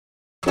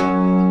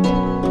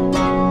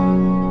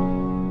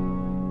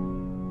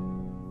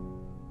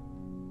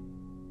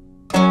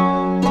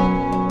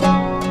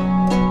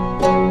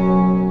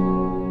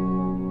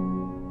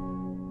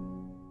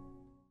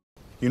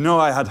know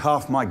I had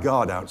half my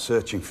guard out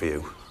searching for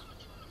you.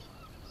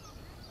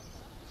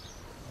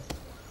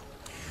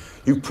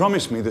 You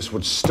promised me this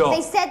would stop.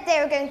 They said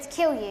they were going to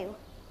kill you.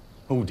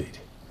 Who did?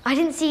 I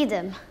didn't see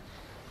them,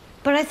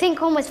 but I think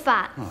one was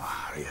fat.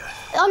 Oh, Arya.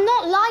 I'm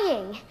not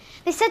lying.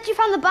 They said you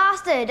found the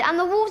bastard, and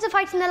the wolves are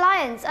fighting the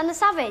lions and the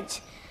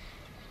savage.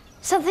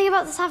 Something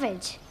about the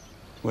savage.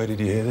 Where did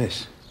you hear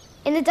this?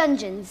 In the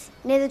dungeons,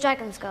 near the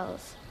dragon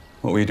skulls.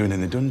 What were you doing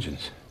in the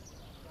dungeons?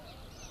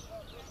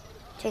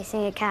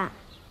 Chasing a cat.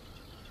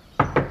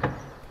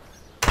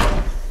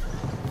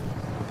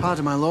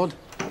 Pardon, my lord.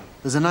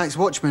 There's a Night's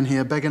Watchman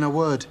here begging a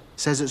word.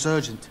 Says it's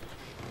urgent.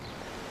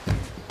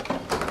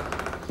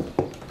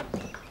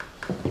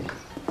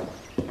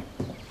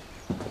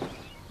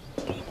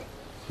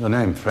 Your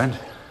name, friend?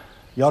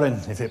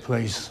 Yorin, if it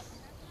please.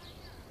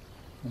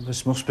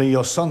 This must be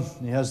your son.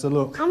 He has the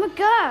look. I'm a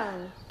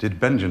girl. Did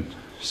Benjen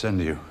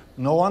send you?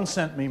 No one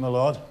sent me, my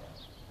lord.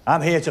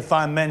 I'm here to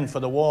find men for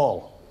the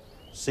wall.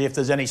 See if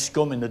there's any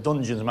scum in the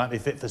dungeons might be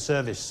fit for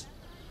service.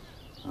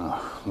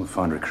 Oh, we'll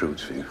find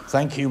recruits for you.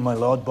 Thank you, my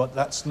lord, but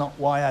that's not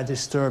why I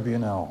disturb you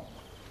now.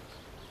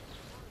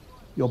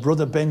 Your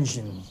brother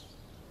Benjen,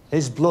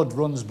 his blood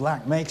runs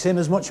black, makes him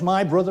as much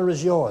my brother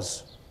as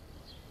yours.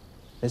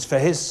 It's for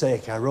his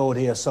sake I rode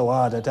here so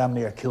hard I damn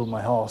near killed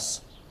my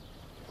horse.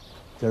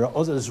 There are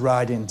others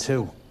riding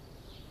too.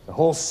 The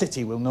whole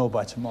city will know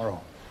by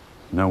tomorrow.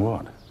 Know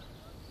what?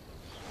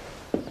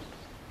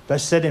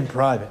 Best said in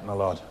private, my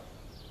lord.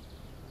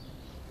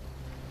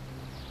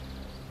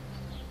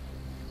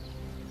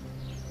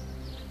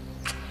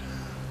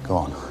 Go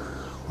on.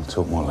 We'll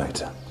talk more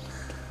later.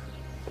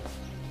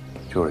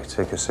 Jory,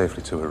 take her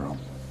safely to her room.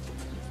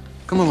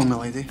 Come along, my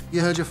lady.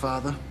 You heard your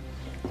father.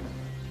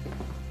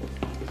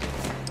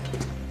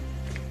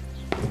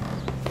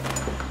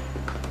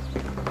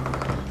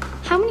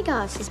 How many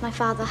guards does my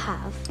father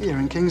have? Here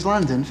in King's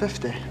Landing,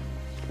 50.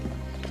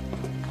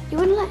 You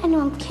wouldn't let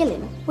anyone kill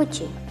him, would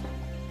you?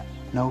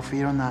 No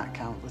fear on that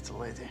account, little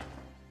lady.